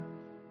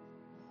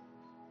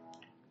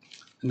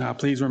Now,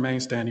 please remain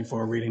standing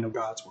for a reading of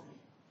God's word.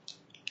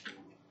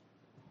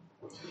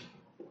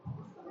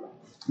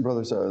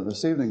 Brothers,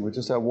 this evening we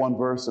just have one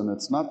verse, and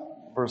it's not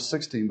verse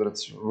 16, but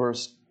it's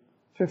verse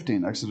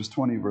 15, Exodus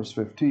 20, verse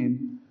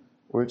 15,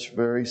 which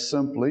very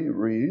simply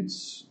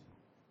reads,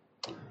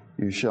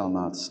 "You shall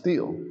not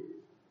steal."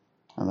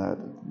 And that,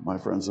 my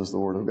friends, is the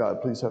word of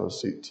God. Please have a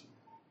seat.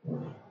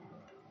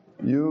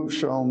 You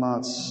shall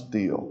not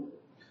steal.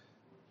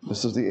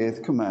 This is the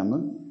 8th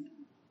commandment.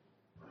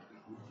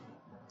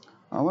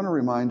 I want to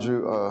remind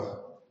you,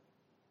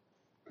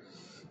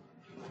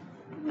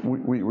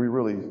 we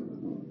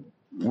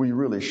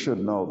really should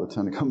know the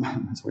 10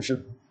 Commandments. We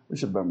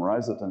should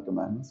memorize the 10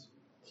 Commandments.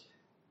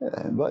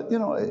 But,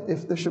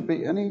 if there should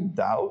be any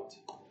doubt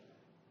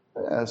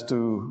as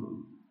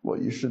to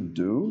what you should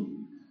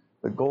do,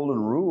 the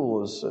golden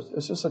rule is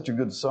just such a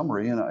good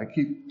summary. And I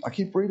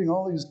keep reading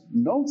all these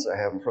notes I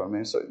have in front of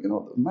me. So,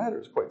 the matter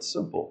is quite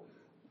simple.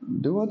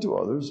 Do unto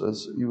others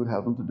as you would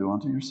have them to do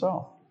unto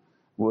yourself.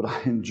 Would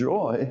I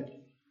enjoy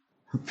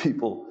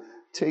people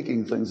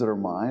taking things that are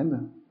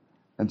mine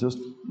and just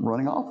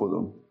running off with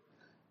them?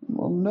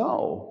 Well,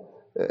 no.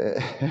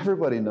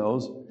 Everybody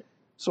knows.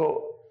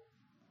 So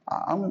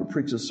I'm going to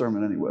preach this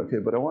sermon anyway, okay?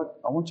 But I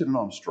want you to know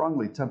I'm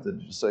strongly tempted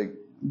to say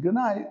good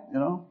night,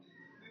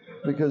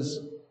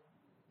 because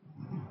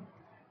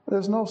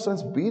there's no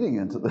sense beating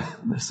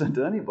this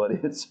into anybody.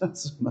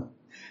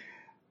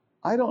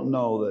 I don't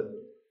know that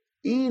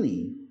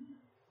any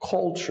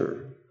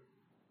culture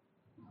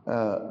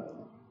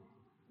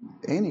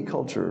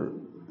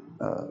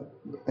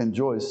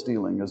enjoys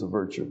stealing as a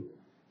virtue.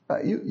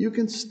 You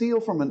can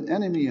steal from an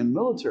enemy in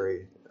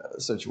military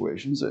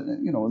situations,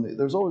 and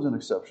there's always an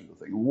exception to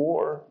things.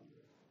 War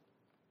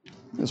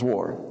is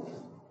war,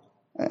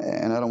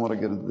 and I don't want to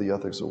get into the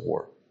ethics of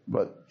war,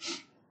 but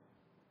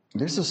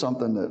this is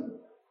something that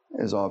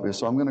is obvious.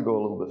 So I'm going to go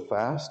a little bit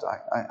fast.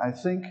 I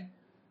think.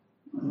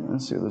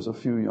 Let's see. There's a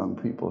few young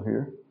people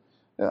here.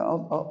 Yeah,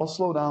 I'll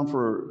slow down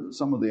for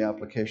some of the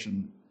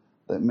application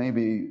that may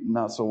be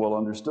not so well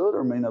understood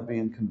or may not be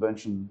in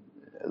convention,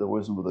 the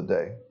wisdom of the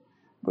day.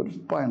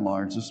 But by and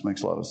large, this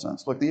makes a lot of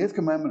sense. Look, the 8th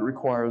commandment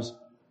requires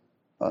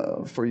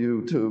for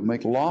you to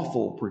make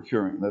lawful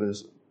procuring, that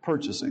is,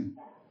 purchasing.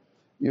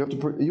 You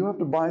have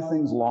to buy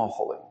things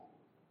lawfully.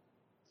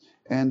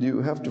 And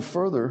you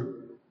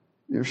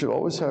should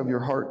always have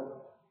your heart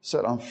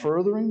set on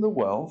furthering the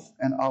wealth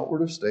and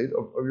outward estate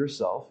of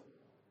yourself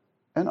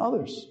and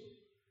others.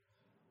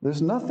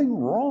 There's nothing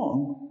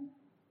wrong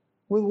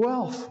with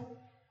wealth.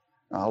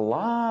 A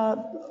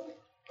lot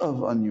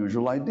of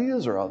unusual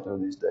ideas are out there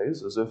these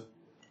days, as if,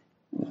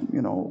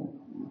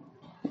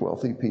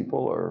 wealthy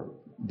people are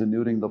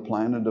denuding the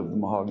planet of the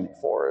mahogany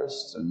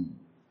forests, and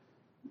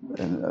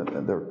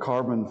their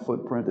carbon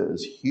footprint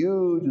is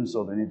huge, and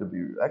so they need to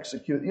be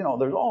executed.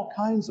 There's all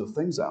kinds of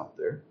things out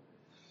there.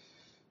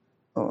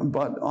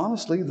 But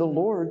honestly, the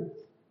Lord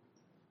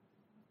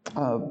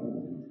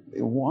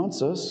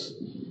wants us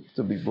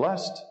to be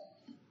blessed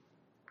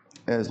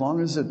as long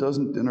as it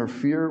doesn't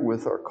interfere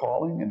with our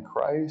calling in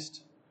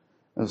Christ,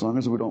 as long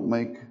as we don't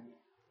make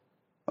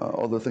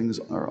other things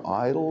our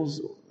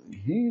idols.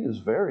 He is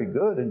very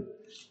good, and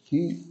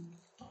He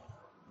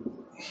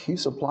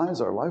supplies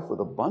our life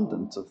with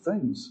abundance of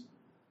things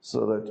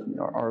so that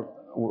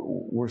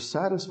we're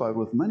satisfied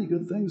with many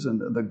good things, and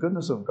the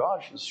goodness of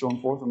God is shown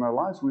forth in our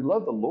lives. We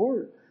love the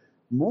Lord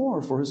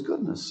more for His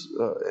goodness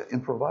in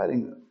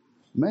providing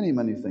many,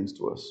 many things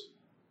to us.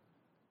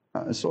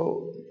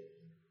 So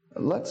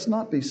let's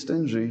not be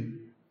stingy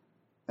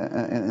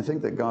and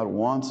think that God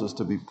wants us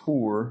to be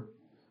poor,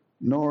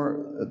 nor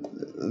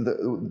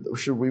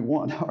should we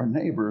want our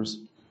neighbors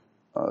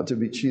to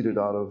be cheated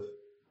out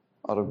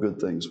of good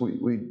things.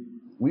 We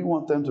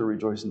want them to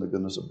rejoice in the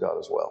goodness of God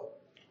as well.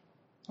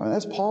 And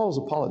that's Paul's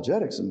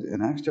apologetics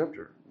in Acts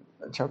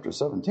chapter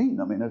 17.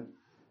 I mean,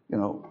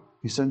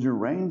 he sends you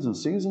rains and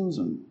seasons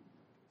and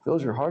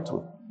fills your hearts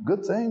with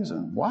good things,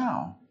 and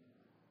wow,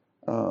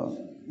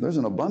 there's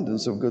an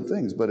abundance of good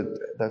things. But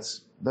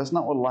that's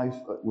not what life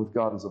with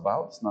God is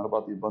about. It's not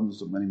about the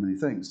abundance of many, many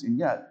things. And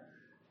yet,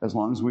 as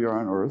long as we are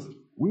on earth,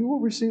 we will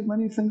receive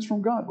many things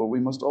from God, but we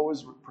must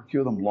always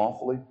procure them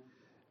lawfully.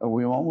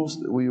 We want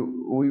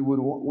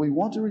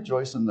to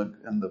rejoice in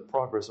the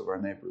progress of our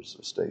neighbor's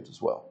estate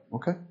as well.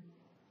 Okay?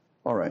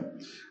 All right.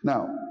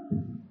 Now,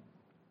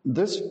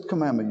 this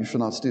commandment, you shall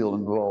not steal,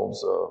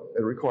 involves,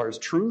 it requires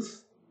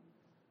truth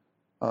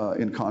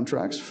in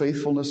contracts,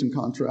 faithfulness in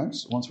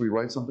contracts. Once we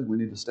write something, we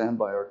need to stand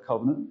by our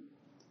covenant.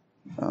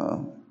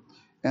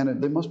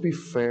 And they must be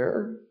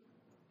fair,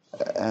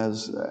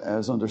 as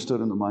understood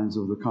in the minds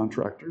of the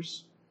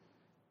contractors.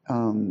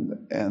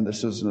 And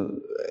this is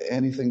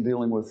anything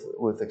dealing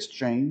with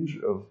exchange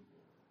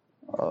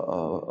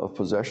of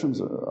possessions,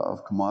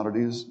 of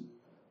commodities,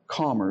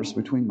 commerce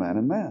between man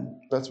and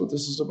man. That's what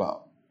this is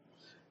about.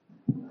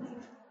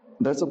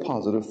 That's a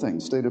positive thing.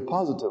 Stated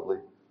positively,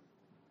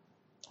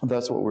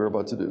 that's what we're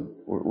about to do.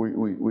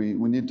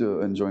 We need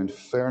to enjoin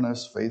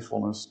fairness,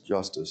 faithfulness,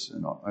 justice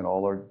in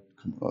all our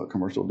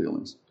commercial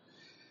dealings.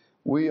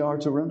 We are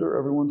to render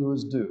everyone to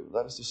his due.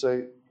 That is to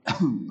say,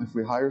 if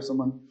we hire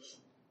someone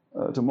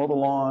to mow the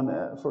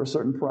lawn for a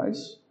certain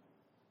price,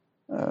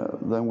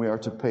 then we are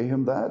to pay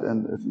him that.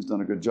 And if he's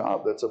done a good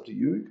job, that's up to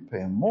you. You can pay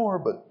him more,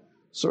 but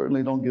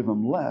certainly don't give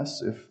him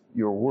less if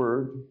your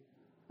word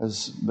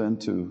has been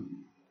to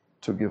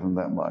give him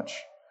that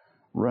much.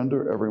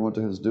 Render everyone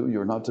to his due.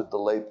 You're not to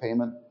delay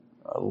payment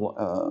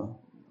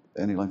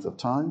any length of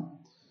time.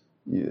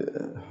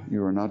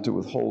 You are not to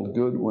withhold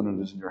good when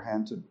it is in your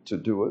hand to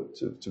do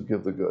it, to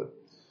give the good.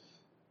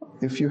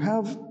 If you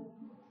have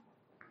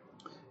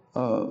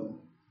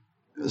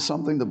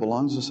something that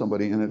belongs to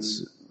somebody, and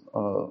it's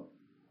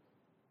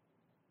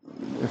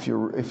if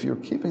you're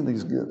keeping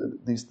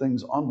these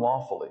things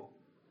unlawfully,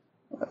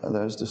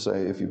 that is to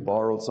say, if you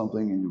borrowed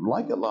something and you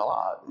like it a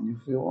lot, and you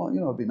feel, well,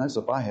 it'd be nice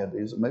if I had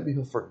these. Maybe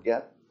he'll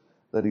forget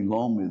that he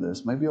loaned me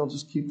this. Maybe I'll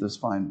just keep this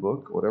fine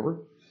book, whatever.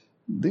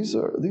 These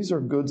are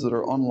goods that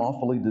are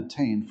unlawfully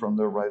detained from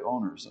their right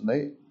owners, and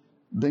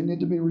they need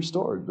to be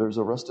restored. There's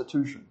a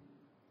restitution.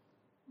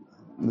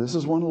 This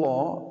is one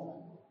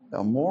law,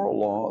 a moral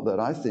law, that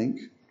I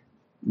think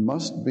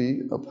must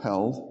be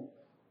upheld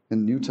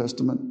in New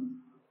Testament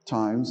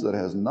times that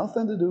has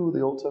nothing to do with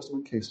the Old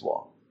Testament case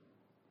law.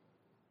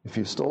 If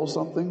you stole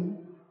something,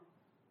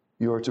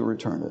 you are to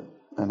return it.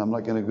 And I'm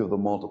not going to give the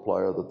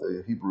multiplier that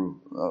the Hebrew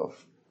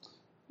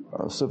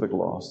civic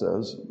law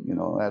says,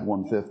 add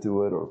 1/5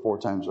 to it or 4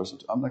 times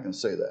restitution. I'm not going to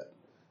say that.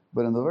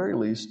 But in the very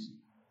least,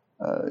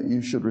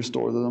 you should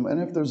restore them.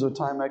 And if there's a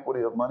time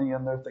equity of money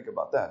in there, think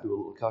about that. Do a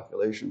little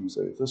calculation and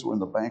say, if this were in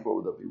the bank, what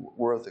would that be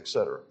worth,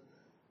 etc.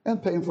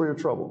 And pay him for your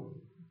trouble.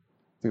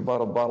 If he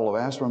bought a bottle of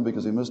aspirin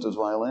because he missed his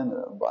violin,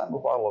 buy him a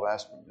bottle of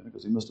aspirin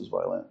because he missed his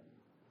violin.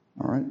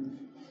 All right?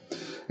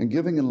 And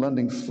giving and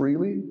lending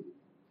freely,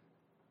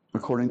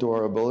 according to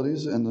our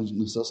abilities and the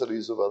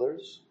necessities of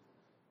others.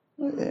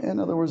 In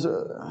other words,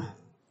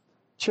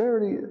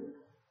 charity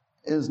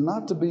is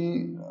not to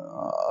be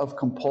of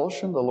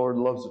compulsion. The Lord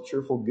loves a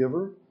cheerful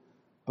giver.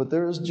 But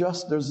there's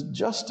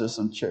justice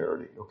in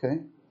charity,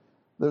 okay?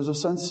 There's a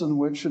sense in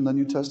which, in the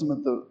New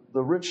Testament,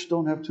 the rich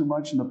don't have too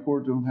much and the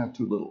poor don't have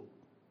too little.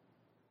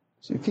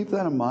 So you keep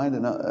that in mind,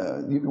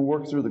 and you can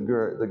work through the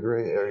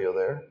gray area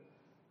there.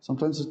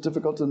 Sometimes it's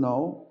difficult to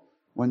know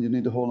when you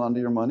need to hold on to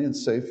your money and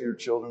save for your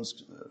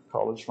children's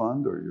college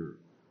fund or your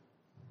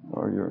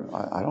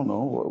I don't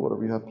know,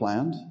 whatever you have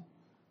planned.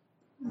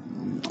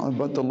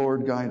 But the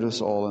Lord guide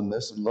us all in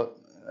this, and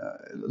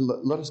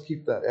let us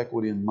keep that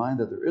equity in mind,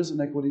 that there is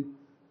an equity,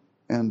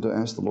 and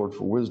ask the Lord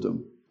for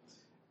wisdom.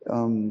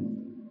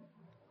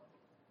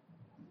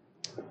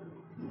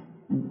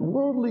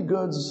 Worldly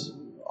goods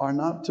are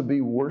not to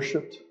be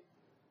worshipped.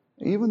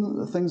 Even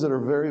the things that are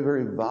very,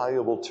 very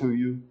valuable to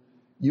you,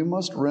 you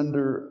must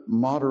render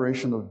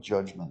moderation of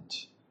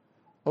judgment.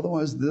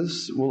 Otherwise,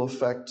 this will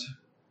affect,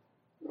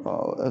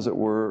 as it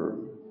were,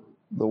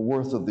 the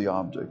worth of the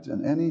object.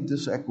 And any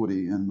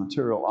disequity in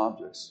material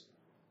objects,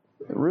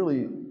 it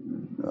really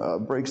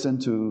breaks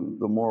into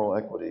the moral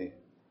equity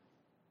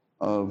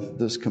of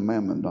this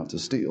commandment not to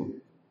steal.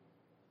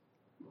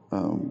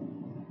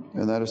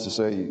 And that is to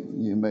say,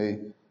 you may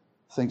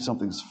think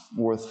something's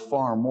worth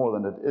far more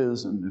than it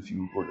is, and if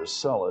you were to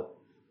sell it,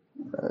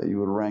 you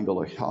would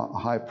wrangle a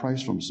high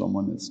price from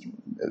someone.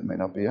 It may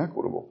not be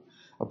equitable.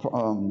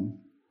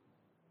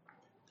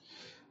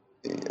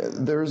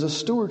 There is a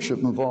stewardship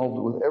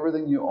involved with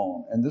everything you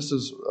own. And this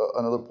is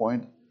another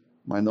point.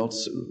 My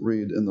notes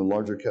read in the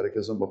larger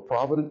catechism, of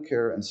provident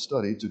care and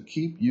study to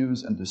keep,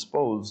 use, and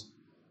dispose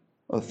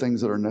of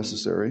things that are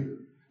necessary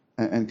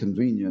and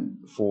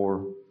convenient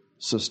for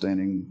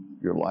sustaining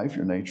your life,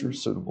 your nature,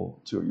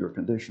 suitable to your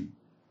condition.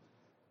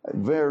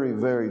 Very,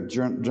 very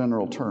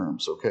general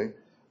terms, okay?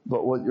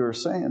 But what you're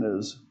saying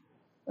is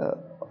a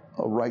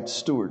right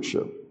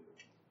stewardship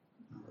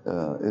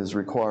is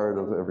required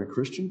of every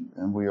Christian,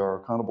 and we are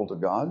accountable to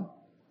God.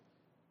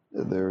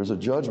 There is a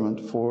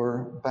judgment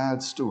for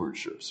bad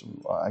stewardship. So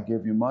I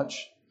give you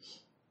much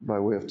by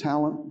way of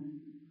talent.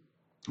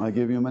 I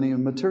give you many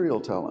material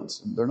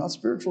talents. They're not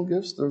spiritual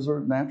gifts, those are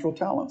natural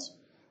talents.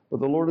 But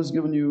the Lord has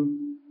given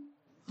you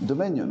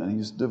dominion, and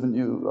He's given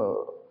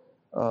you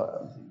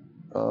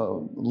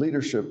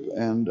leadership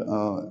and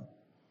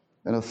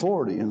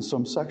authority in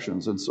some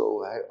sections. And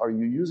so are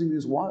you using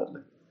these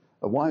wisely?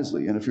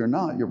 And if you're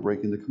not, you're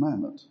breaking the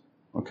commandment.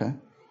 Okay?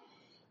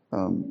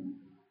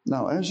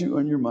 Now, as you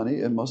earn your money,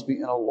 it must be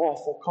in a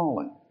lawful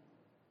calling.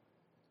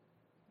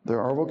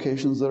 There are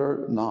vocations that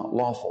are not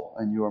lawful,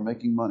 and you are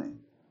making money.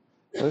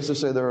 That is to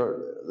say,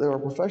 there are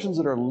professions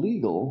that are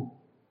legal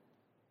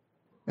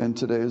in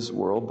today's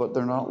world, but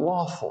they're not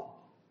lawful.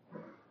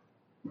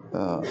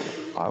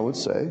 I would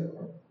say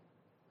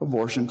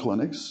abortion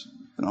clinics,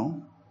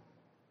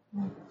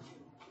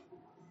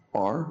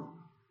 are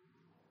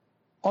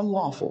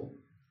unlawful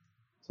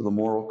to the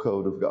moral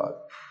code of God.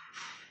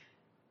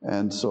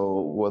 And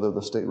so whether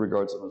the state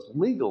regards them as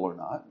legal or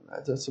not,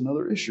 that's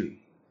another issue.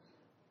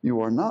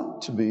 You are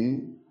not to be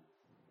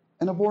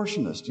an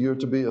abortionist. You're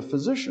to be a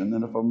physician,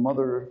 and if a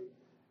mother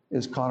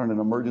is caught in an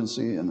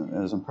emergency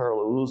and is in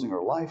peril of losing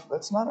her life,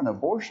 that's not an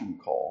abortion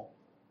call.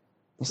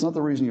 That's not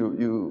the reason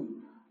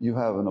you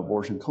have an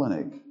abortion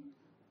clinic.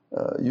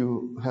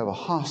 You have a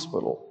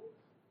hospital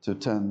to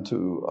tend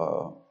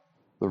to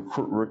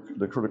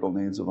the critical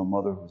needs of a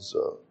mother whose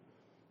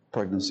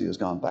pregnancy has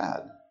gone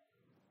bad.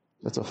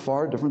 That's a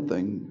far different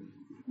thing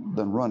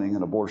than running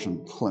an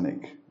abortion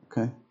clinic,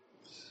 okay?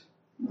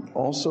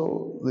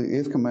 Also, the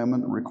eighth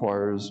commandment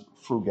requires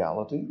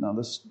frugality. Now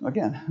this,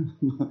 again,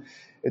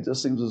 it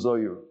just seems as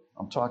though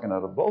I'm talking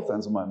out of both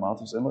ends of my mouth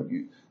and saying, look,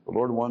 the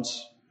Lord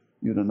wants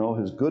you to know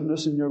His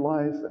goodness in your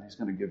life, and He's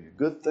going to give you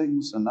good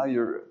things, and now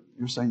you're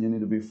saying you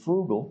need to be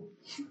frugal.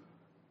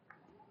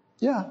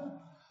 Yeah,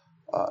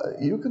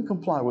 you can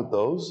comply with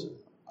those.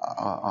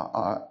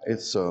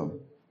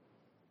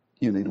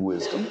 You need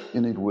wisdom.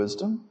 You need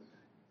wisdom.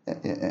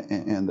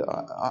 And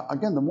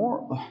again, the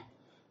moral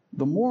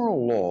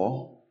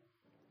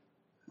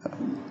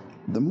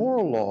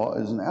law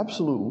is an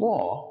absolute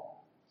law,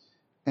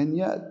 and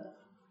yet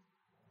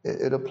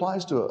it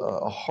applies to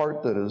a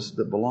heart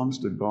that belongs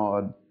to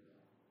God,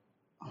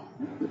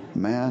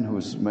 man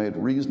who's made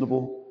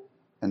reasonable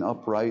and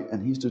upright,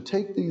 and he's to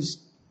take these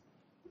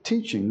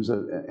teachings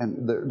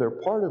and they're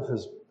part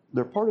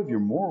of your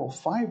moral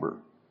fiber,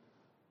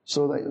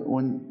 so that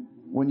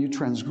when you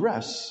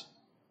transgress,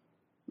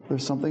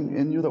 there's something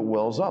in you that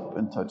wells up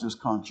and touches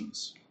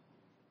conscience.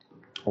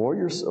 Or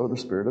the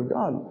Spirit of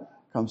God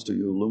comes to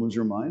you, illumines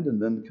your mind,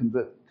 and then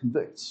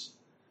convicts.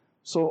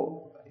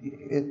 So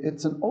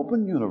it's an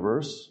open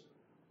universe.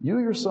 You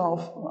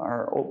yourself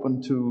are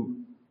open to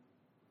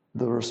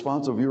the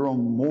response of your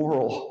own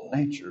moral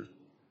nature,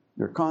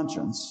 your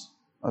conscience,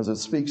 as it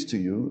speaks to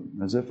you,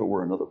 as if it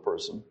were another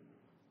person.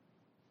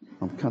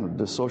 I'm kind of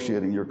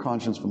dissociating your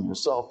conscience from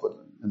yourself, but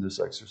in this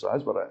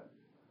exercise,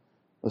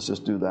 let's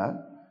just do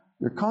that.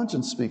 Your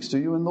conscience speaks to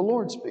you, and the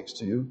Lord speaks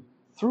to you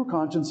through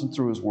conscience and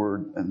through His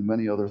Word, and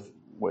many other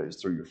ways,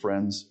 through your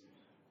friends.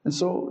 And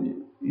so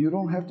you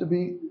don't have to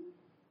be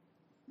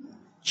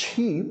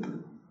cheap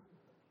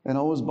and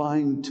always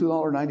buying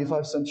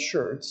 $2.95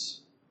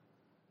 shirts,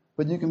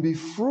 but you can be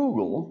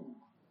frugal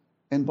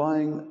in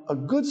buying a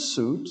good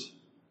suit,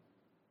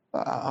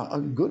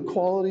 a good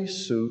quality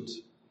suit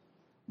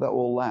that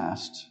will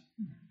last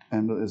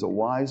and is a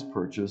wise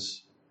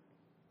purchase,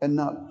 and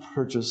not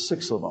purchase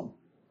 6 of them.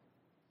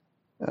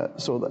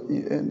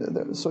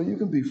 So you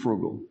can be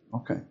frugal.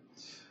 Okay.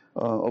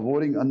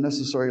 Avoiding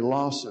unnecessary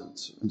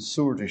lawsuits and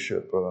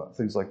stewardship,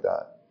 things like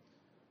that.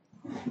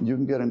 You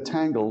can get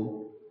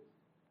entangled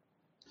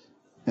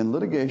in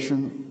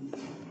litigation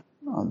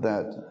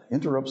that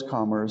interrupts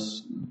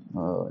commerce,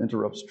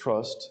 interrupts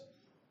trust.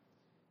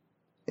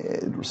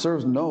 It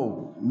serves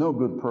no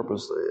good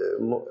purpose.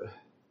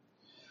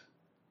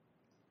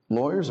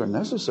 Lawyers are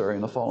necessary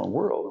in the fallen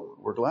world.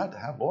 We're glad to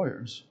have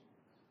lawyers.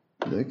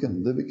 They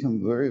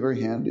become very,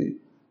 very handy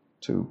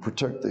to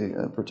protect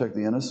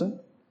the innocent.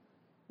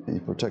 They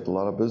protect a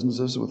lot of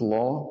businesses with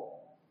law.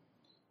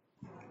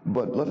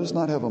 But let us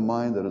not have a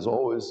mind that is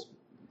always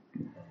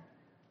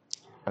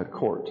at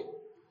court.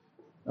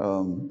 I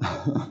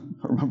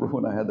remember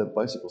when I had that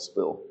bicycle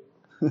spill.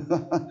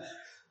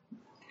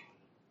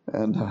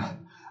 And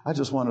I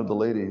just wanted the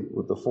lady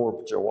with the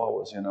 4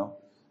 chihuahuas,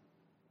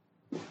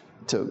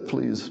 to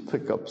please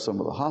pick up some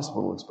of the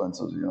hospital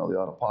expenses, the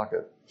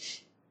out-of-pocket.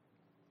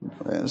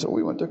 And so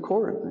we went to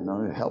court,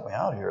 help me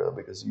out here,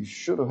 because you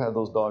should have had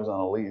those dogs on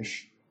a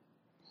leash.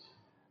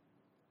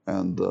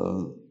 And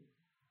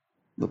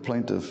the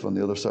plaintiff on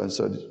the other side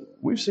said,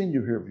 "We've seen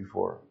you here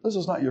before. This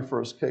is not your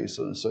first case."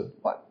 And I said,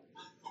 "What?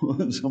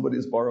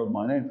 Somebody's borrowed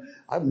my name.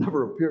 I've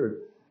never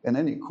appeared in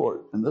any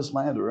court in this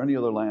land or any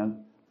other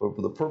land for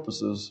the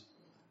purposes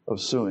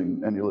of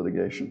suing any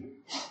litigation."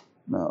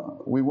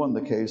 Now, we won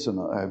the case, and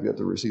I have yet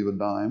to receive a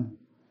dime.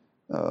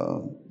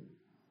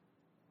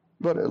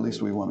 But at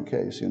least we won a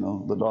case,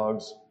 The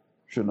dogs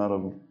should not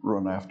have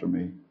run after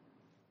me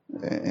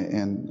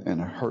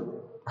and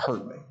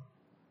hurt me.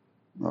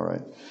 All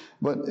right.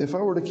 But if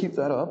I were to keep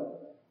that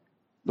up,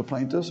 the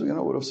plaintiffs,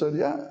 would have said,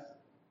 "Yeah,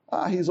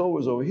 he's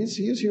always over. He's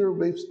here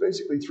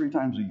basically 3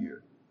 times a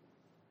year,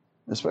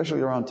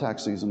 especially around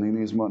tax season. He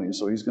needs money,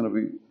 so he's going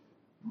to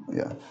be,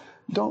 yeah."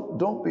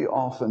 Don't be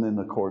often in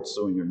the courts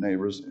suing your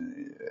neighbors.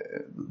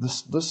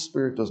 This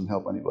spirit doesn't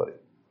help anybody.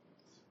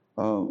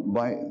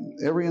 By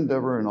every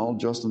endeavor and all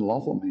just and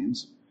lawful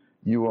means,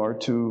 you are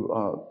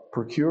to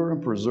procure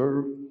and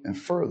preserve and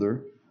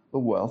further the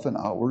wealth and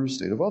outward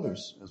estate of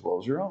others, as well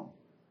as your own.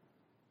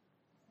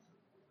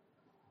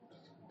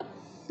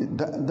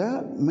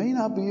 That may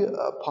not be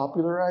a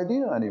popular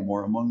idea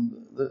anymore among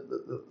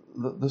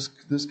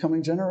this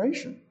coming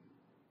generation.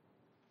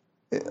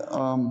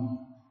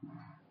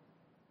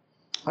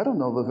 I don't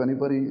know of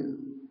anybody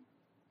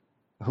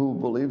who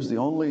believes the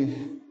only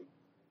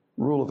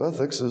rule of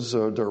ethics is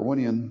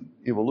Darwinian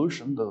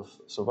evolution, the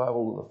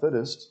survival of the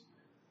fittest,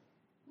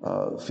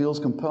 feels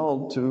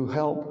compelled to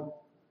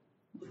help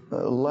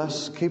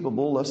less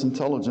capable, less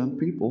intelligent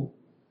people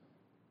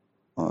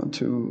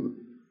to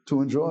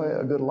enjoy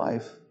a good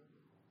life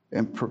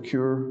and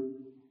procure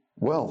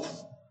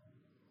wealth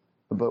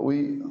But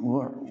we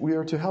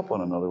are to help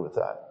one another with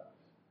that.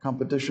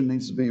 Competition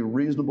needs to be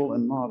reasonable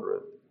and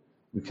moderate.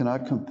 We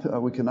cannot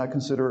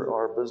consider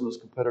our business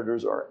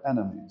competitors our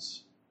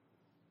enemies.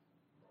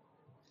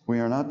 We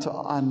are not to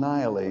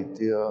annihilate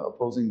the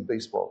opposing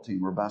baseball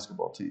team or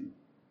basketball team.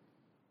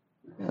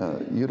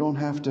 You don't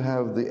have to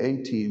have the A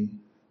team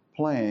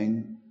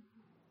playing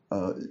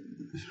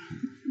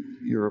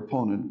your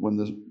opponent when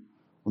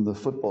the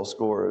football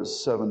score is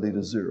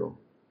 70-0.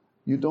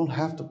 You don't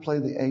have to play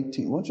the A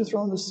team. Why don't you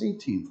throw in the C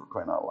team, for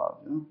crying out loud?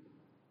 You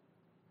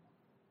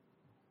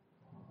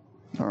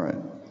know? All right.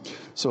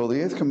 So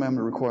the eighth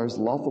commandment requires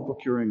the lawful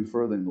procuring and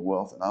furthering the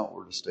wealth and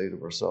outward estate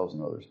of ourselves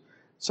and others.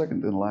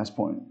 Second and last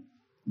point.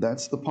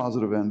 That's the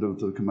positive end of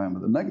the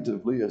commandment. The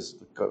negatively, as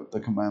the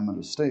commandment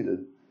is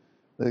stated,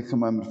 the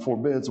commandment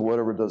forbids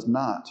whatever does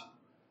not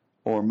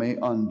or may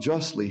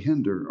unjustly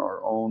hinder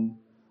our own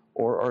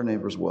or our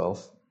neighbor's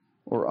wealth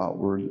or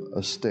outward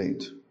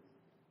estate.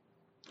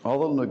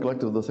 All the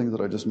neglect of the things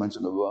that I just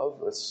mentioned above,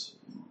 that's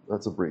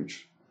a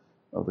breach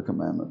of the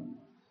commandment.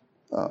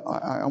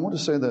 I want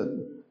to say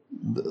that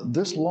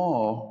this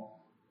law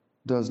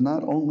does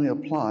not only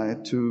apply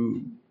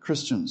to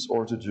Christians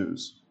or to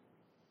Jews.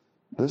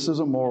 This is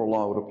a moral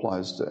law that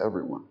applies to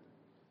everyone.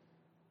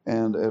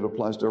 And it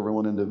applies to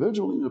everyone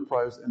individually, and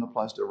it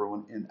applies to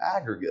everyone in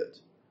aggregate.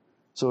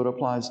 So it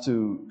applies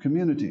to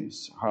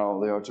communities, how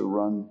they are to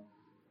run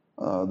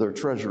their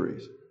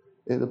treasuries.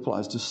 It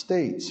applies to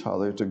states, how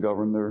they're to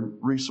govern their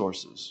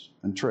resources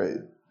and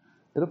trade.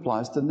 It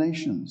applies to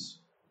nations,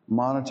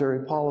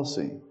 monetary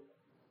policy.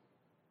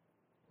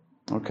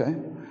 Okay?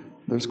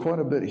 There's quite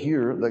a bit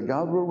here that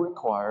God will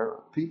require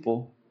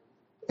people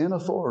in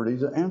authority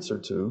to answer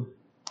to.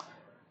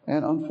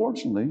 And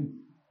unfortunately,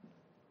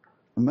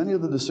 many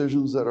of the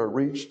decisions that are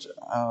reached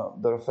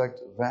that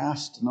affect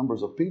vast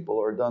numbers of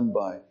people are done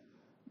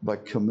by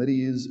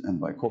committees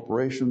and by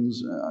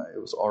corporations. It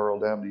was R.L.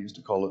 Dabney used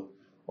to call it,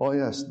 oh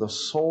yes, the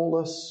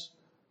soulless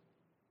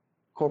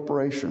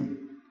corporation.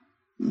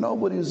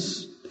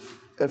 Nobody's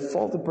at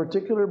fault in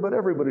particular, but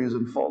everybody is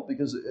in fault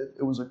because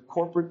it was a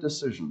corporate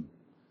decision.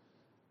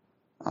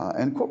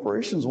 And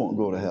corporations won't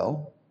go to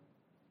hell,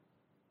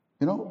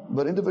 you know,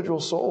 but individual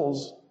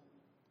souls,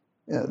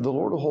 the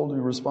Lord will hold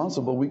you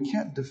responsible. We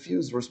can't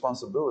diffuse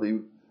responsibility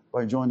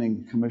by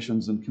joining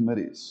commissions and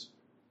committees.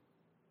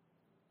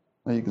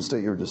 Now, you can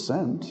state your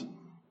dissent.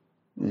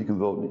 You can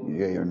vote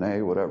yea or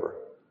nay, whatever.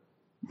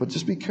 But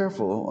just be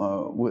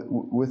careful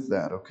with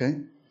that,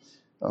 okay?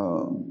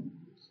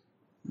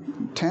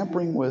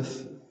 Tampering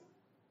with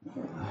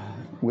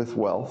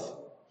wealth,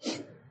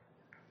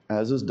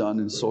 as is done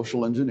in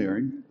social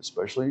engineering,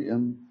 especially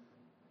in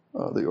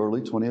the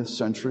early 20th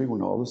century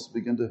when all this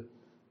began to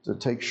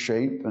take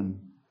shape and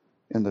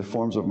in the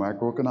forms of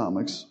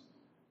macroeconomics,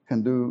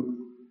 can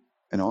do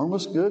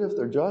enormous good if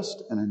they're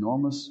just and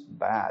enormous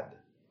bad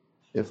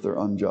if they're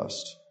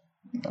unjust.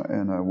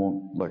 And I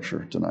won't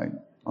lecture tonight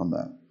on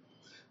that.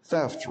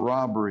 Theft,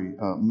 robbery,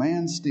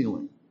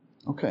 man-stealing.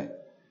 Okay,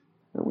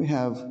 here we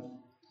have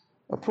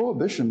a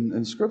prohibition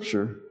in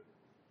Scripture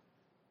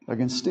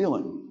against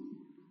stealing.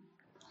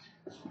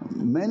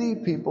 Many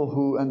people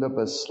who end up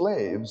as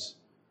slaves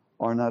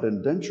are not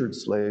indentured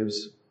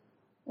slaves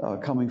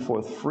coming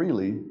forth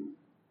freely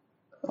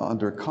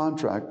under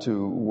contract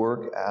to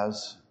work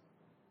as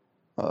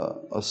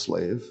a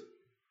slave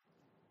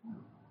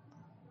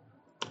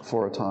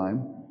for a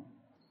time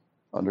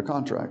under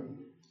contract.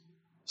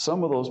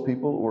 Some of those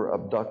people were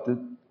abducted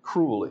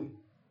cruelly.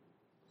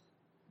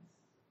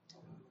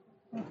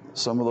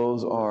 Some of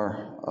those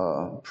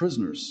are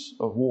prisoners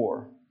of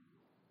war.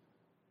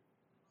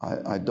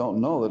 I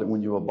don't know that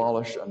when you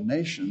abolish a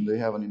nation, they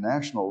have any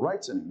national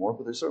rights anymore,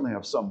 but they certainly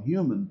have some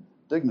human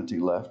dignity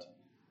left.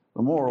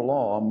 The moral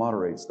law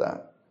moderates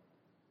that.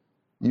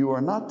 You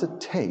are not to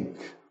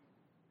take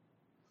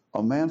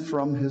a man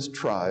from his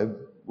tribe,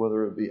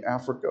 whether it be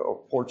Africa or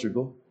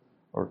Portugal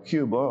or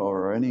Cuba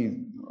or any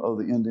of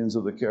the Indians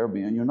of the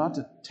Caribbean, you're not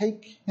to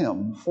take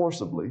him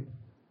forcibly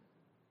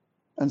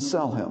and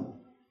sell him.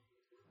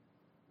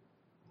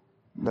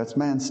 That's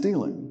man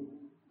stealing.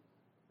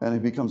 And he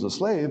becomes a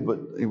slave, but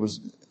it's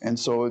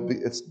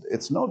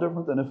no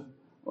different than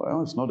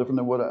it's no different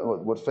than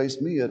what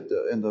faced me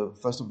in the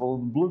Festival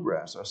of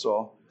Bluegrass. I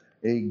saw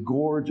a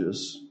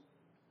gorgeous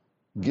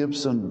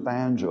Gibson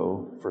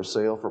banjo for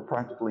sale for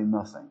practically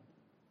nothing.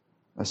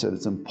 I said,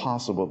 it's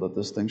impossible that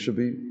this thing should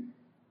be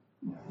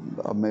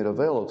made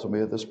available to me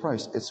at this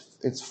price.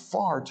 It's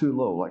far too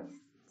low, like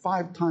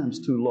 5 times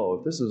too low.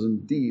 If this is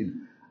indeed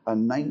a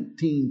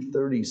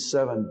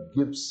 1937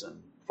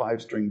 Gibson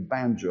 5-string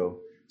banjo,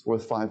 it's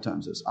worth 5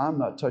 times this. I'm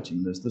not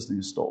touching this. This thing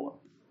is stolen.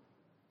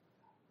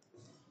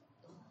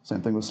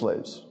 Same thing with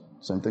slaves.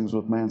 Same things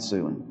with man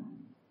stealing.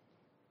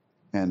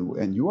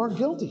 And you are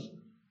guilty.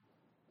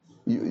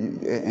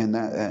 And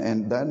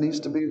that needs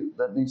to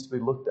be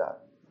looked at.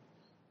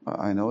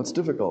 I know it's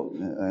difficult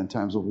in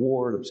times of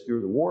war.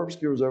 The war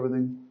obscures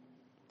everything.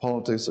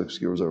 Politics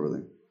obscures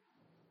everything.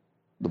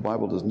 The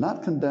Bible does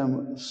not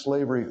condemn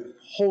slavery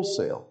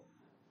wholesale.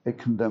 It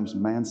condemns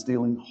man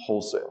stealing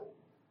wholesale.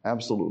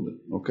 Absolutely.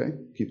 Okay?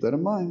 Keep that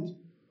in mind.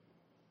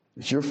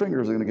 It's your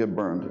fingers are going to get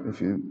burned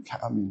if you.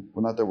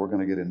 Well, not that we're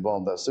going to get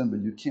involved in that sin, but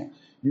you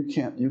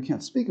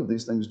can't speak of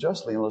these things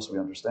justly unless we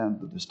understand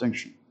the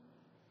distinction.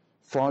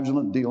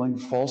 Fraudulent dealing,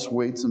 false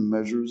weights and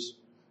measures,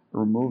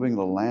 removing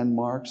the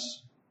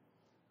landmarks,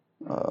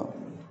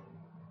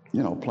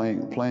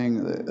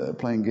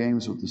 playing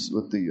games with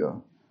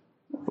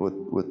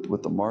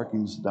the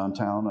markings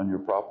downtown on your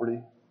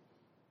property,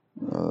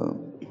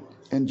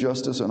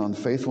 injustice and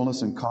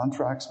unfaithfulness in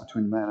contracts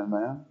between man and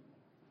man.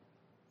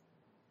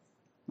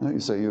 You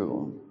say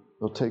you'll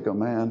take a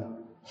man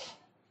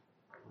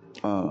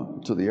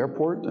to the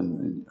airport,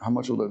 and how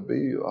much will that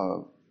be?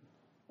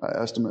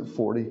 I estimate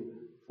 $40,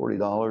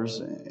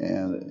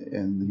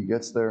 and he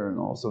gets there, and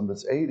all of a sudden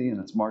it's $80,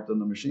 and it's marked on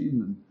the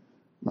machine, and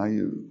now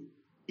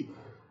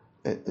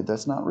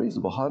that's not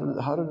reasonable. How did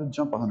it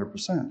jump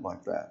 100%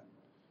 like that?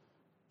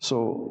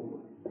 So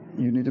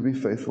you need to be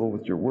faithful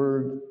with your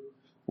word,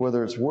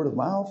 whether it's word of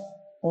mouth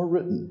or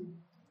written.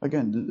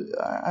 Again,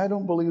 I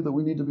don't believe that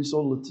we need to be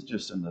so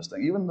litigious in this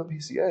thing, even in the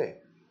PCA.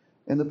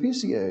 In the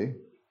PCA,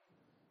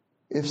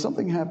 if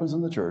something happens in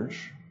the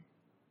church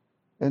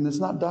and it's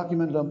not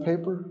documented on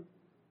paper,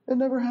 it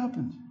never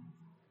happened.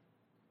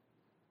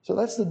 So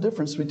that's the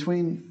difference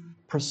between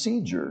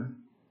procedure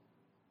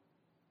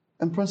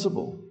and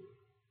principle.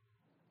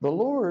 The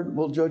Lord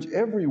will judge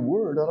every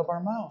word out of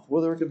our mouth,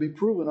 whether it can be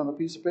proven on a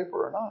piece of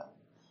paper or not.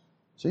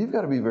 So you've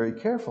got to be very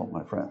careful,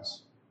 my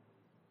friends.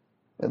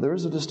 And there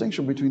is a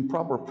distinction between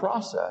proper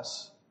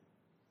process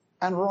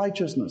and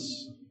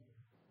righteousness.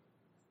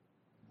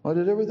 I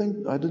did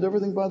everything by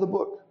the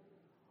book.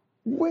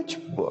 Which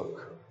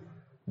book?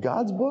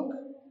 God's book?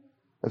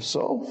 If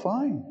so,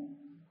 fine.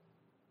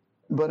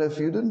 But if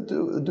you didn't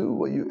do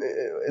what you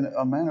in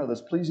a manner that's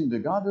pleasing to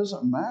God, it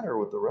doesn't matter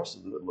what the rest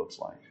of it looks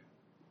like.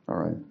 All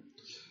right.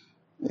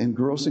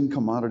 Engrossing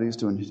commodities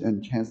to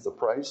enhance the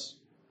price.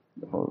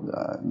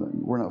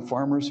 We're not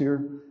farmers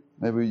here.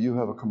 Maybe you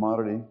have a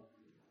commodity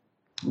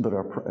that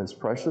is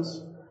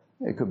precious.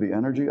 It could be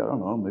energy. I don't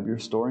know. Maybe you're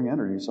storing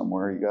energy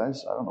somewhere, you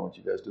guys. I don't know what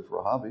you guys do for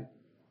a hobby.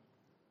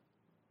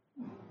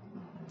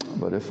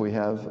 But if we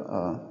have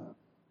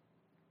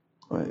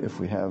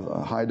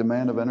a high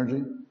demand of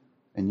energy,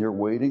 and you're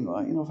waiting,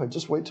 if I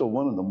just wait till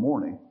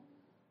 1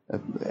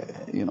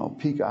 a.m,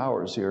 peak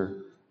hours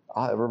here,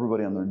 I'll have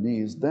everybody on their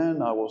knees.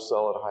 Then I will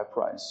sell at a high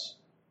price.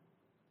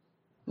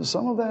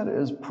 Some of that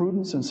is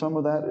prudence, and some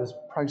of that is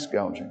price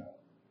gouging.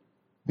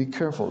 Be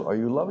careful. Are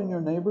you loving your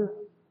neighbor?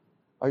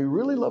 Are you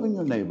really loving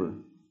your neighbor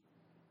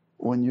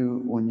when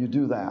you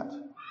do that?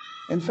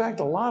 In fact,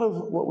 a lot of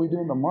what we do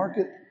in the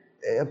market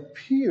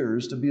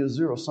appears to be a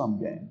zero-sum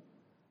game.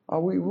 Are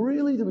we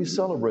really to be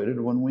celebrated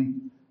when we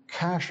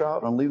cash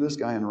out and leave this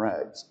guy in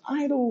rags?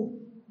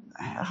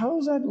 How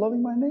is that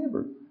loving my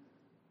neighbor?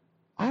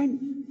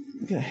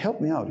 Help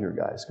me out here,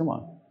 guys. Come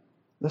on.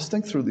 Let's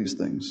think through these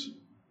things.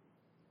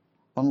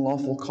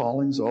 Unlawful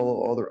callings,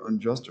 all other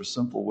unjust or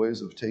sinful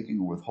ways of taking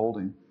or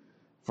withholding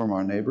from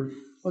our neighbor.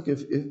 Look,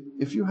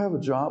 if you have a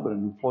job and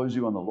it employs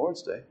you on the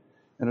Lord's Day,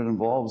 and it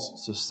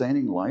involves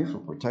sustaining life or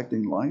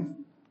protecting life,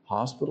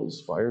 hospitals,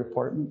 fire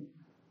department,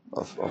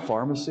 a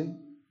pharmacy,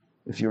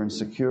 if you're in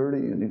security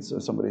and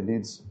somebody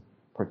needs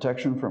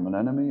protection from an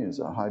enemy as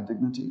a high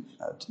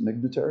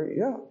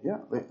dignitary,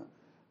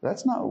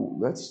 that's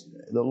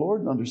the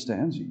Lord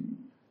understands you.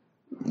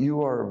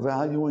 You are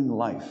valuing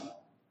life.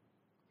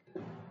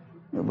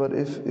 But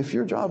if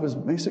your job is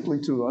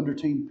basically to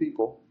entertain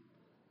people,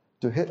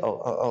 to hit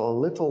a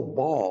little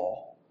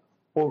ball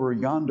over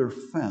yonder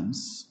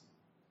fence,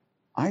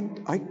 I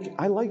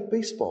like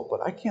baseball,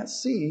 but I can't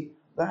see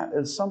that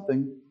as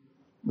something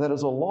that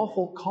is a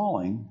lawful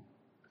calling.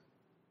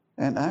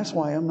 And that's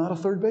why I'm not a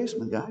third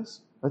baseman, guys.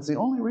 That's the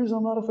only reason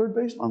I'm not a third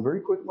baseman. I'm very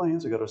quick with my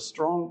hands. I got a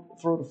strong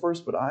throw to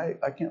first, but I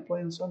can't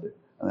play on Sunday.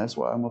 And that's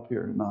why I'm up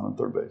here, not on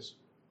third base.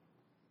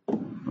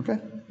 Okay?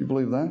 You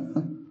believe that?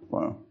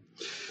 Wow.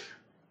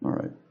 All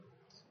right.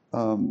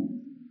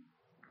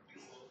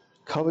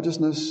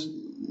 Covetousness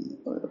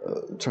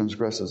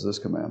transgresses this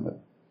commandment.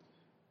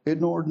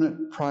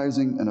 Inordinate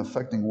prizing and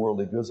affecting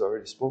worldly goods, I've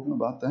already spoken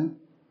about that.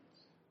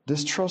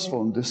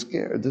 Distrustful and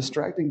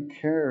distracting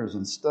cares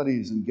and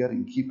studies and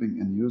getting, keeping,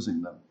 and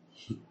using them.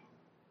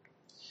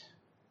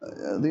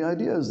 The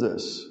idea is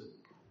this.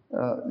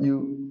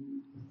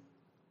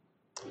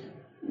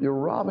 You're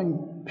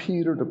robbing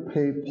Peter to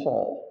pay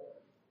Paul.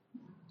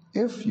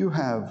 If you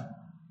have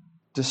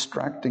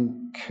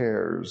distracting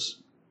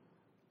cares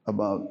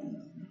about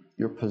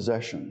your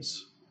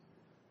possessions,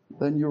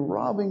 then you're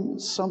robbing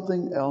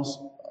something else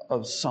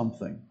of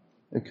something.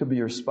 It could be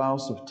your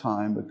spouse of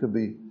time. It could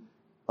be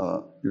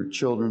your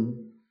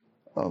children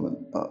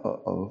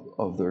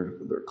of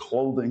their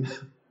clothing.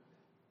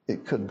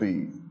 It could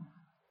be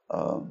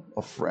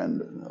a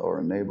friend or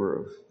a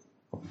neighbor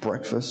of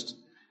breakfast.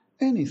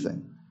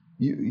 Anything.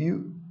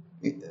 You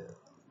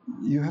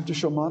have to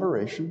show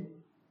moderation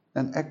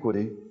and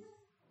equity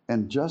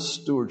and just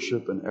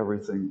stewardship in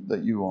everything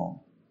that you own.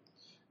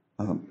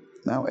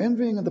 Now,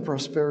 envying of the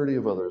prosperity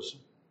of others.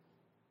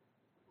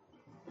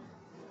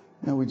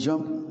 And we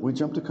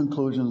jump to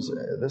conclusions.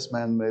 This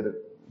man made it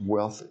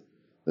wealthy.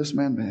 This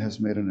man has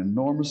made an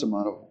enormous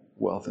amount of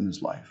wealth in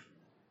his life.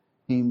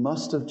 He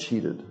must have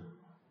cheated.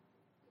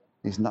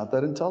 He's not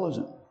that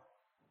intelligent.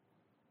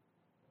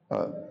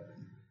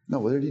 No,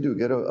 what did he do?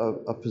 Get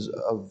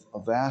a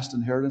vast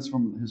inheritance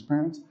from his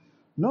parents?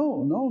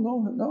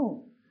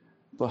 No.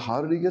 But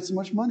how did he get so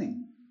much money?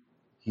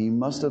 He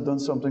must have done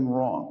something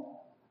wrong.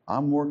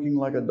 I'm working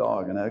like a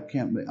dog, and I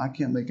can't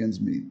make ends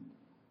meet.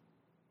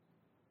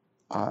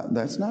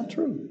 That's not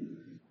true.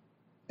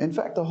 In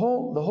fact, the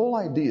whole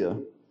idea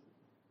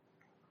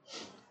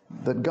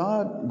that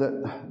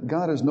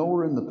God is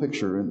nowhere in the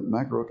picture in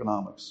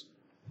macroeconomics,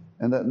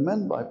 and that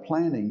men by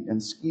planning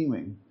and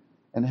scheming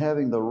and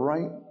having the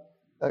right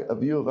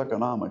view of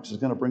economics is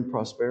going to bring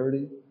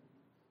prosperity.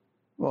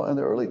 Well, in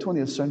the early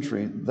 20th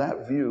century,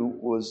 that view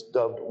was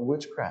dubbed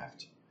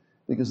witchcraft,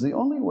 because the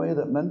only way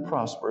that men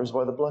prosper is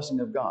by the blessing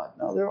of God.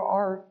 Now, there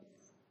are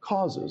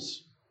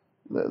causes.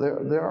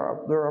 There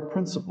are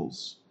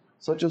principles,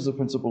 such as the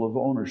principle of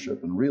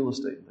ownership and real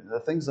estate, the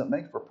things that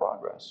make for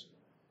progress.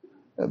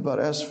 But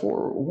as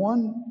for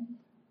one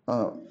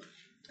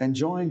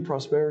enjoying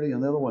prosperity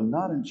and the other one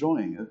not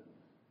enjoying it,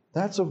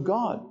 that's of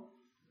God.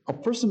 A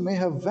person may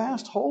have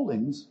vast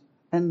holdings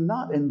and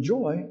not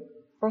enjoy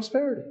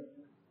prosperity.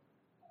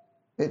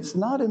 It's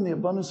not in the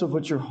abundance of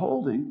what you're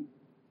holding.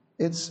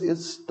 It's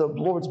the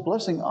Lord's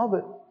blessing of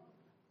it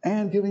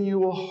and giving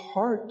you a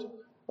heart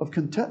of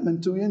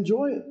contentment to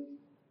enjoy it.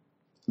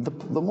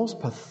 The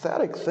most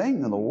pathetic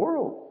thing in the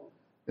world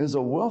is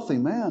a wealthy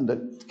man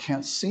that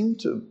can't seem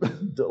to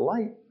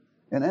delight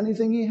in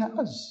anything he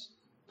has.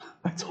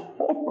 That's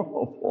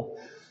horrible.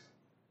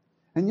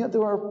 And yet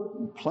there are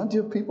plenty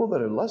of people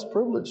that are less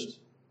privileged,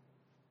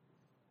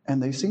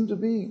 and they seem to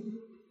be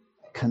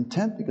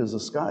content because the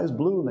sky is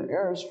blue and the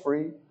air is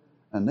free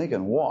and they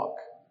can walk.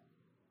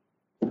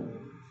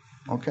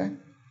 Okay?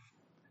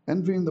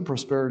 Envying the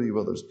prosperity of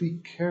others. Be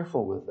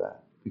careful with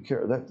that. Be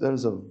careful. That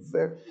is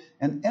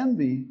and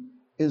envy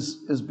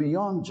is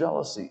beyond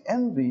jealousy.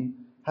 Envy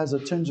has a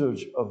tinge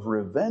of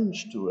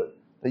revenge to it,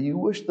 that you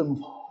wish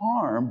them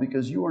harm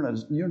because you're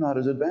not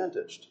as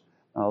advantaged.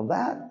 Now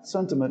that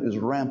sentiment is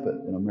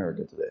rampant in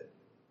America today.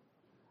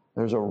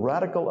 There's a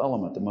radical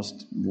element that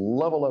must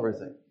level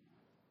everything.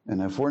 And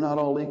if we're not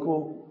all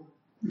equal,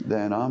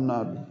 then I'm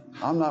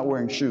not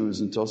wearing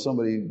shoes until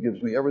somebody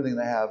gives me everything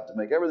they have to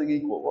make everything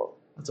equal. Well,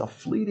 that's a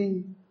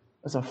fleeting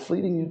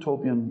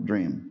utopian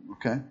dream,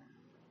 okay?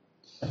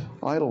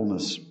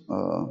 Idleness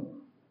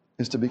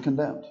is to be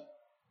condemned.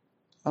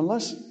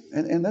 Unless,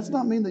 and that's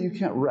not mean that you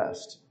can't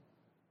rest.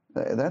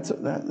 That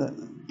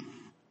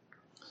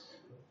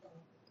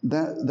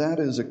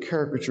is a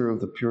caricature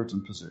of the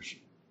Puritan position.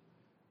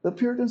 The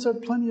Puritans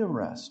had plenty of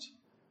rest.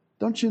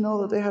 Don't you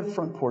know that they had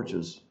front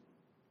porches?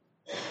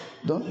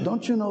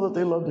 Don't you know that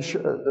they loved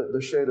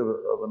the shade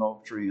of an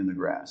oak tree in the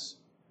grass?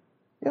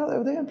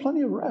 Yeah, they had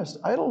plenty of rest.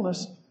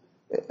 Idleness,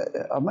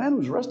 a man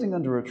who's resting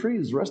under a tree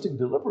is resting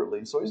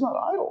deliberately, so he's not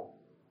idle.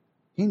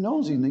 He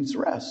knows he needs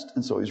rest,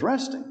 and so he's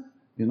resting.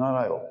 He's not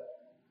idle.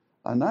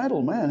 An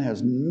idle man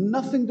has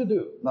nothing to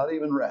do, not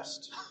even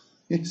rest.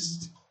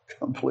 He's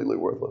completely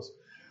worthless.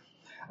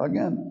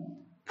 Again,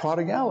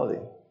 prodigality.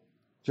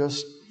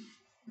 Just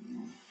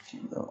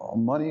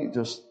money,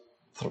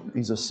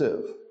 he's a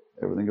sieve.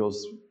 Everything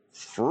goes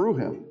through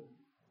him.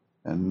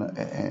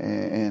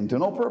 And to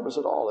no purpose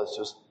at all. It's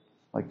just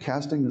like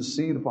casting his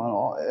seed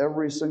upon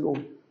every single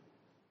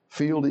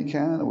field he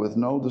can with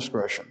no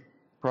discretion.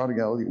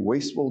 Prodigality,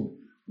 wasteful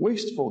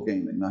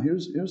gaming. Now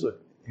here's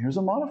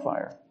a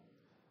modifier.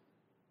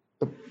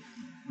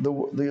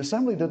 The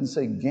assembly didn't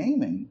say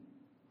gaming.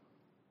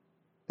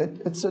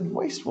 It said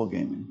wasteful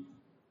gaming.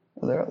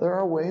 There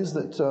are ways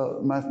that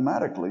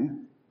mathematically.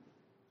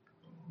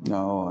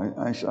 No,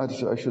 I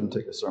shouldn't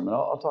take a sermon.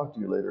 I'll talk to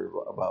you later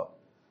about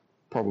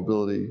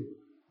probability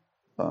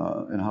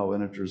and how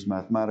it enters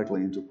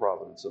mathematically into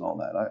providence and all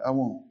that. I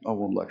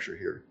won't lecture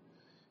here,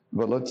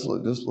 but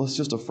let's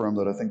just affirm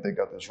that I think they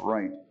got this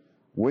right.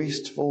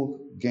 Wasteful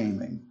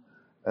gaming,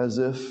 as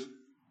if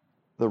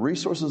the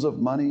resources of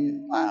money,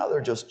 they're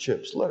just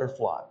chips. Let her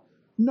fly.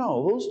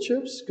 No, those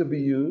chips could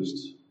be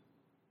used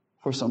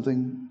for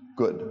something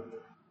good,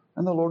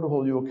 and the Lord will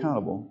hold you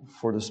accountable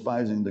for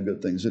despising the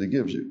good things that He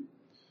gives you.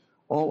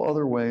 All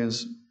other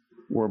ways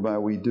whereby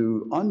we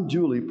do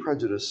unduly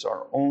prejudice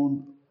our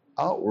own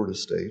outward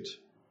estate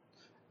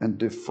and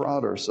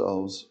defraud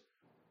ourselves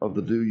of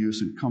the due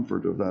use and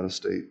comfort of that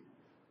estate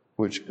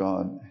which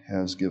God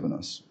has given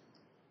us.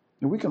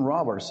 And we can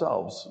rob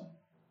ourselves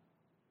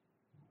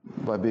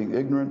by being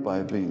ignorant,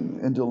 by being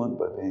indolent,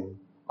 by being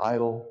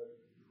idle.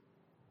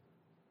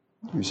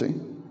 You see?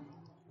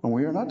 And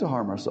we are not to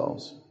harm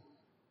ourselves.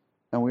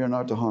 And we are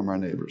not to harm our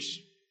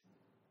neighbors.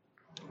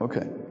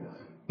 Okay.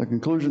 The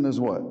conclusion is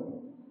what?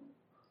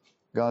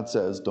 God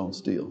says, don't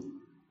steal.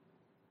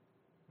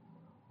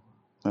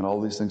 And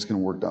all these things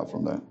can work out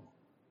from that.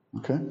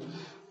 Okay?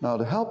 Now,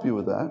 to help you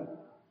with that,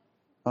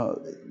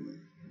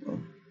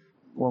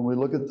 when we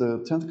look at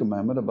the 10th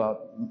commandment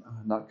about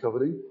not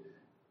coveting,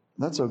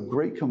 that's a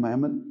great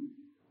commandment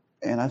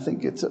And I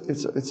think it's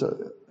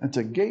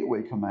a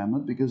gateway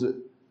commandment because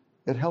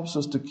it helps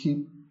us to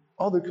keep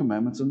other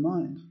commandments in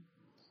mind.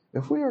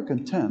 If we are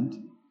content,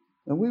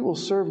 then we will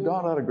serve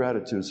God out of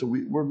gratitude. So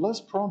we're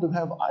less prone to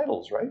have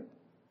idols, right?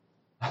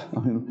 I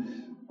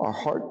mean, our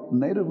heart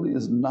natively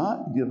is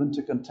not given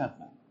to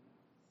contentment.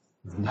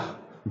 No,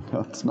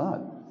 it's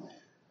not.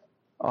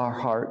 Our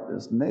heart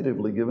is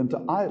natively given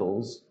to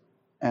idols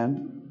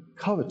and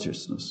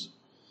covetousness.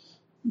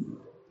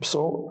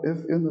 So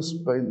if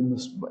by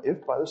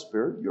the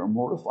Spirit you're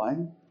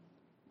mortifying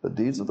the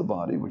deeds of the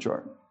body, which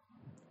are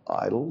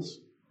idols,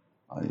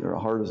 your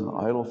heart is an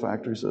idol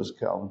factory, says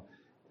Calvin,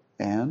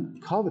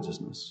 and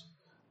covetousness,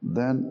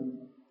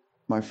 then,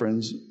 my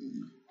friends,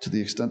 to the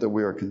extent that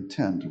we are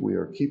content, we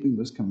are keeping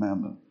this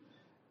commandment.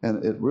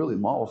 And it really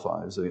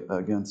mollifies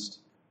against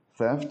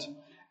theft.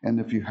 And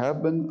if you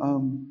have been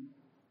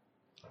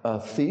a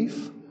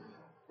thief,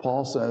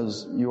 Paul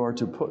says you are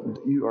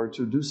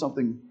to do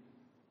something.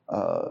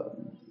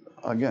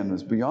 Again,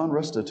 it's beyond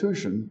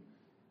restitution.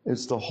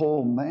 It's the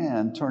whole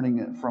man turning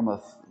it from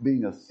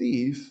being a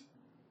thief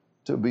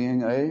to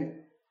being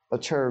a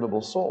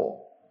charitable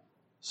soul.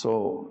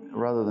 So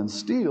rather than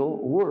steal,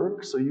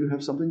 work so you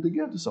have something to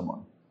give to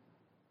someone.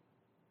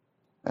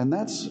 And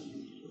that's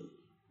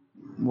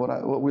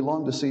what we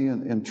long to see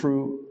in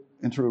true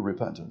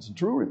repentance. In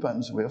true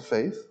repentance, we have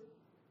faith.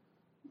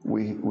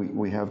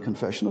 We have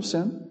confession of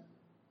sin.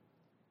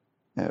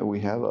 We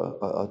have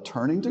a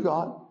turning to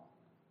God.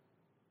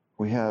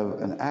 We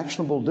have an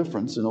actionable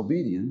difference in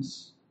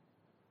obedience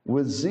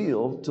with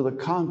zeal to the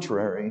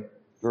contrary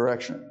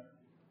direction.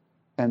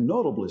 And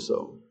notably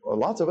so.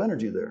 Lots of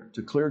energy there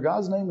to clear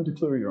God's name and to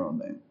clear your own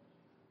name.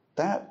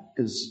 That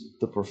is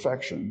the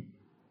perfection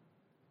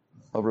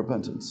of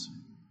repentance.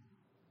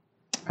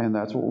 And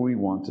that's what we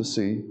want to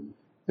see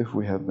if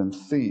we have been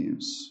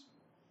thieves.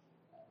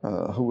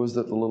 Who was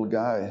that, the little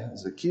guy,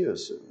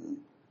 Zacchaeus?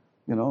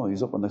 You know,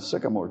 he's up on the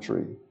sycamore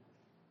tree.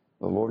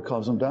 The Lord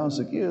calls him down.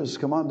 Zacchaeus,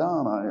 come on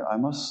down. I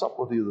must sup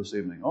with you this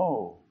evening.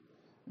 Oh,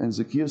 and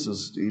Zacchaeus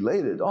is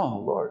elated. Oh,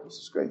 Lord, this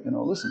is great. You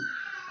know, listen,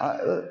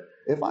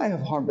 if I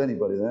have harmed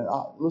anybody, then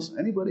listen,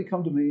 anybody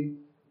come to me.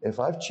 If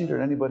I've cheated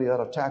anybody out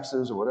of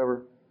taxes or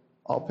whatever,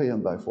 I'll pay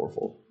him back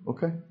fourfold.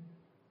 Okay?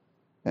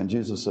 And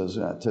Jesus says,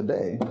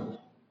 today,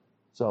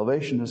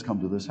 salvation has come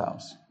to this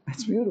house.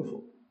 It's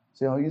beautiful.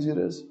 See how easy it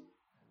is?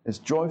 It's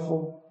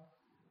joyful.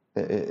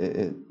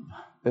 It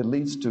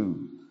leads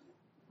to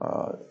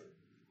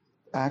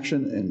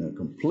action in a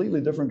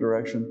completely different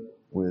direction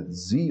with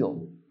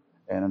zeal.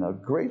 And in a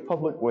great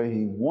public way,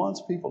 he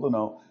wants people to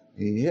know,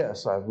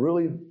 yes,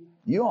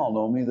 you all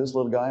know me, this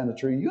little guy in the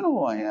tree. You know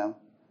who I am.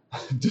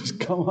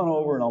 Just come on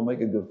over and I'll make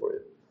it good for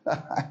you.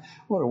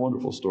 What a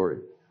wonderful story.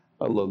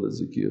 I love that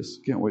Zacchaeus.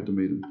 Can't wait to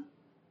meet him.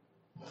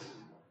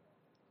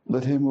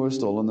 Let him who has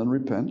stolen then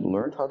repent,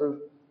 learn how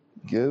to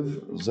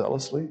give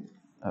zealously,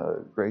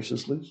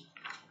 graciously.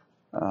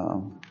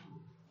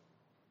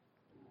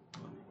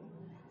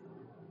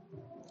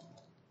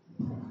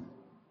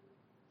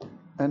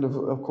 And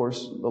of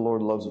course, the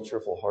Lord loves a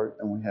cheerful heart,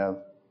 and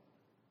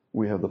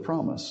we have the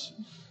promise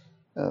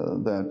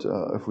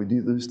that if we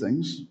do these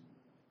things,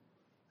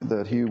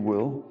 that He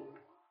will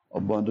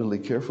abundantly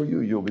care for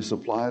you. You'll be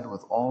supplied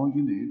with all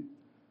you need.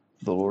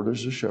 The Lord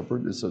is your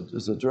shepherd. It's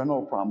a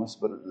general promise,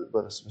 but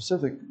a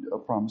specific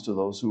promise to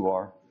those who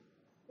are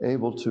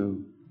able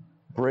to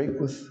break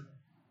with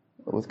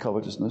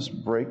covetousness,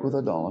 break with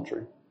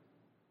idolatry,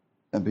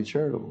 and be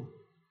charitable.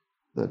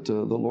 That the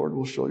Lord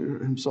will show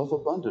Himself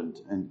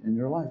abundant in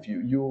your life.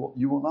 You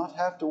will not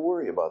have to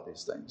worry about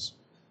these things.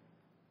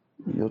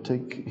 He'll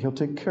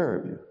take care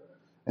of you.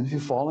 And if you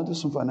fall into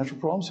some financial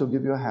problems, He'll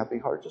give you a happy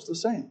heart just the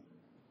same.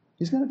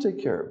 He's going to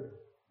take care of you.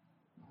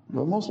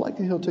 But most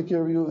likely He'll take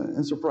care of you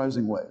in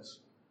surprising ways.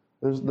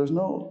 He's not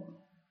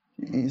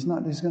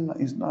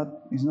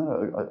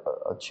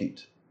a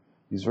cheat.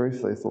 He's very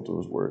faithful to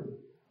His word.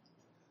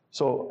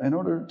 So in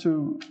order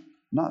to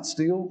not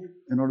steal,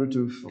 in order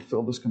to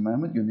fulfill this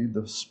commandment, you need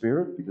the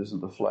Spirit, because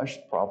of the flesh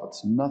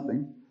profits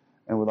nothing,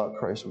 and without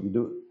Christ we can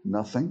do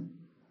nothing.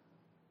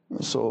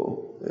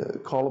 So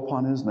call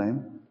upon His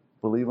name,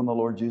 believe in the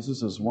Lord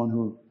Jesus as one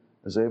who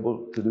is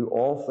able to do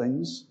all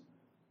things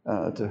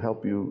to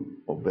help you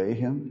obey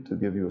Him, to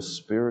give you a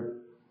spirit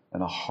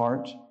and a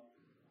heart,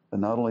 and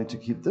not only to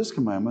keep this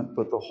commandment,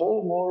 but the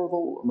whole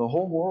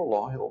moral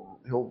law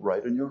He'll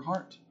write in your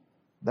heart.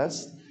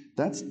 That's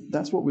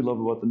what we love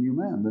about the new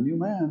man. The new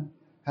man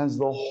has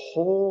the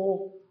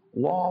whole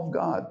law of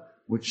God,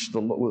 which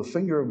with the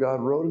finger of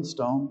God wrote in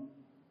stone.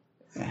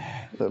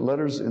 The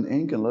letters in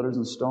ink and letters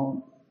in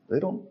stone, they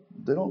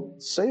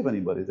don't save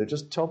anybody. They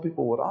just tell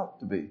people what ought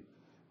to be.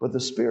 But the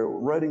Spirit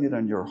writing it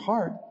on your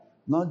heart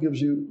now gives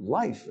you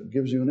life. It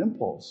gives you an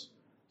impulse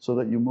so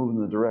that you move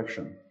in the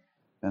direction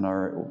and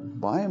are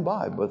by and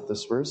by, with the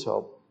Spirit's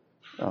help,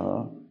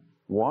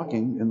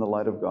 walking in the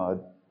light of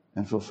God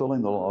and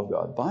fulfilling the law of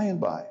God. By and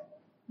by,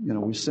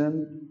 we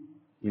sin,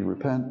 we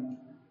repent,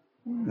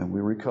 and we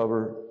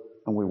recover,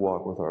 and we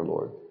walk with our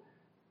Lord.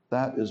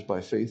 That is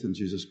by faith in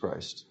Jesus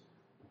Christ.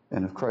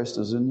 And if Christ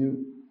is in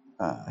you,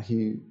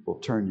 He will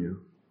turn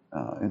you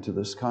into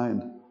this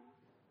kind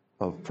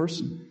of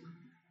person.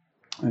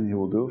 And He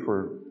will do it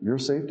for your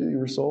safety,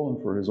 your soul,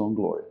 and for His own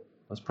glory.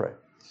 Let's pray.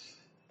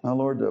 Now,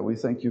 Lord, we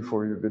thank you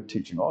for your good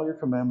teaching. All your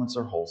commandments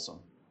are wholesome.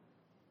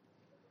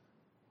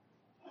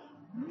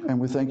 And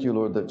we thank you,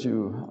 Lord, that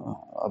you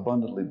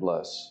abundantly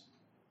bless,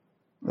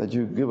 that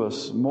you give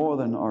us more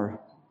than our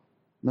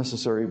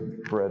necessary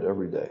bread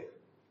every day.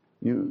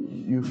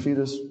 You feed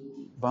us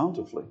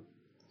bountifully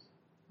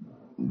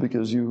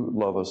because you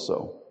love us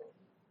so.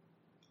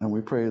 And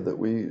we pray that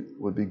we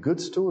would be good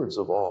stewards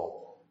of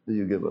all that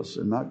you give us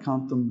and not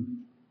count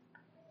them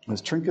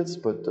as trinkets,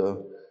 but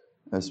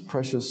as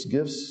precious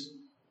gifts.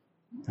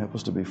 Help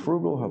us to be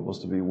frugal, help us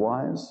to be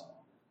wise,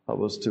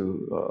 help us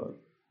to,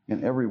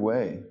 in every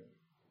way,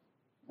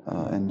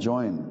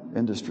 enjoin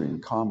industry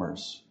and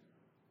commerce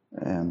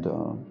and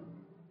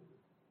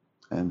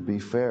be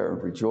fair.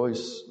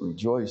 Rejoice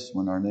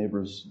when our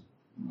neighbors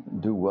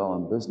do well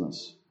in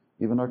business.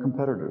 Even our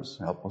competitors,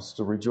 help us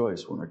to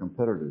rejoice when our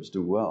competitors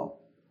do well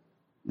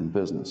in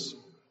business.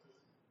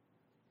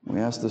 We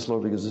ask this,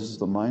 Lord, because this is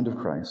the mind of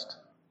Christ.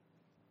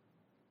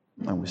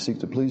 And we seek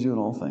to please you in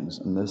all things.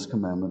 And this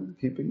commandment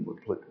keeping would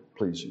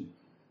please you.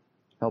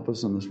 Help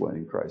us in this way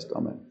in Christ.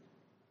 Amen.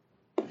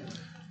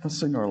 Let's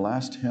sing our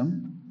last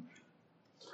hymn.